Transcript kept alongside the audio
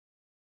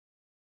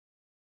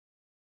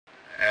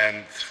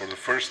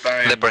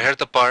Dhe për herë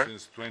të parë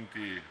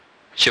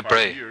që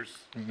prej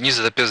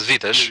 25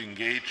 vitesh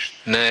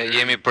ne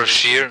jemi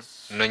përfshirë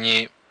në një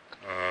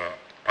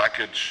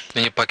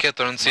paketë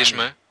të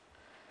rëndësishme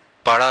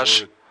parash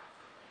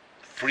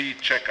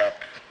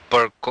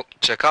për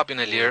check-upin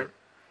e lirë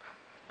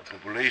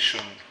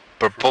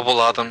për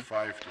popullatën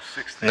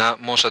nga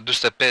mosha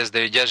 45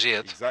 deri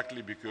 60.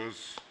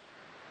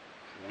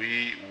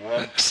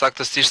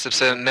 Saktësisht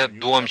sepse ne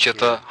duam që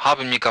të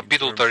hapim një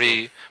kapitull të ri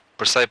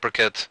për sa i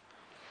përket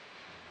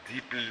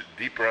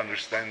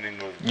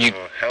një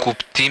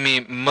kuptimi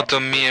më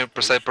të mirë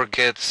për sa i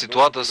përket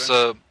situatës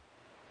së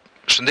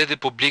shëndetit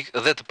publik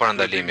dhe të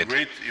parandalimit.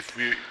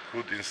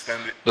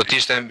 Do të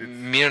ishte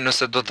mirë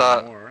nëse do ta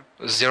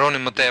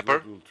zgjeronim më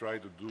tepër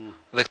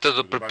dhe këtë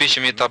do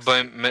përpiqemi ta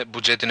bëjmë me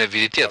buxhetin e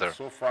vitit tjetër.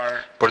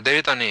 Por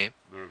deri tani,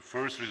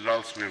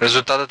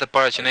 rezultatet e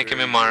para që ne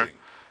kemi marrë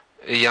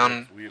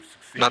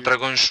na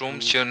tregojnë shumë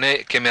që ne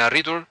kemi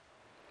arritur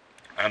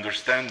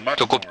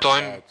të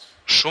kuptojmë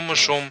shumë më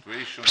shumë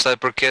për sa i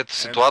përket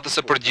situatës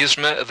së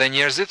përgjithshme dhe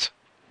njerëzit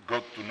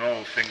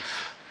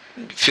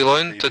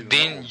fillojnë të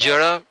dinë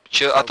gjëra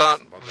që ata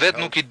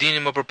vetë nuk i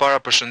dinin më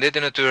përpara për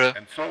shëndetin e tyre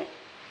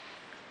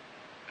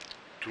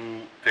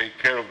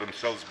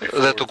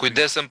dhe të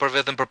kujdesen për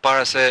veten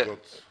përpara se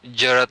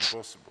gjërat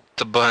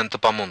të bëhen të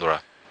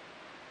pamundura.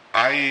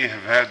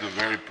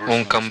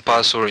 Unë kam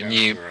pasur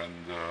një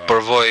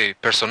përvojë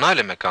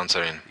personale me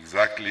kancerin.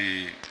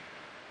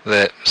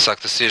 Dhe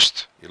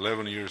saktësisht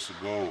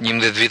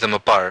 11 vite më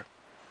parë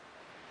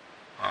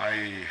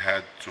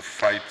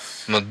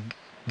më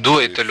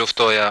duhej të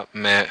luftoja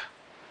me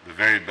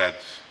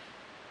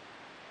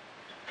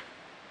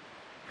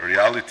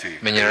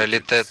një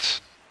realitet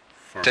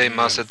të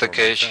mase të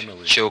keq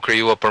që u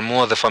krijua për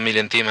mua dhe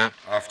familjen time,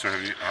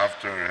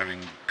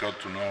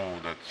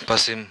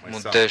 pasi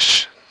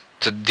mundesh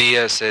të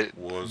dija se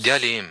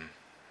djali im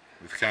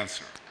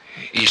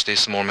ishte i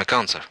smur me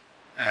kancer.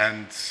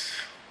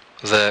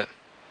 Dhe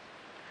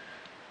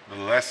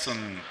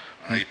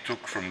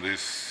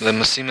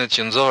mësimet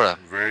që nxora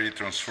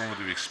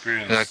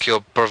nga kjo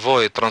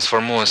përvojë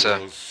transformuese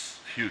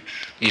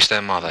ishte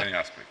e madhe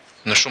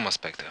në shumë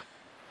aspekte.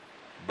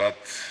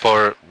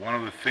 Por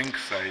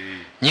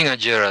një nga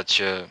gjërat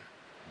që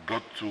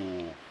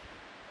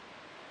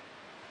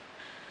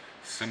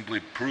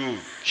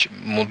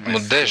më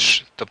desh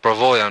të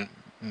provoja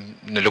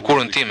në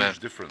lëkurën time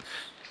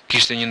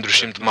kishte një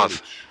ndryshim të madh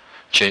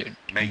që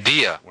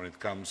dija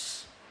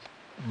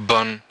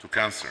bën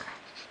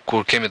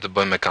kur kemi të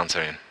bëjmë me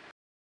kancerin.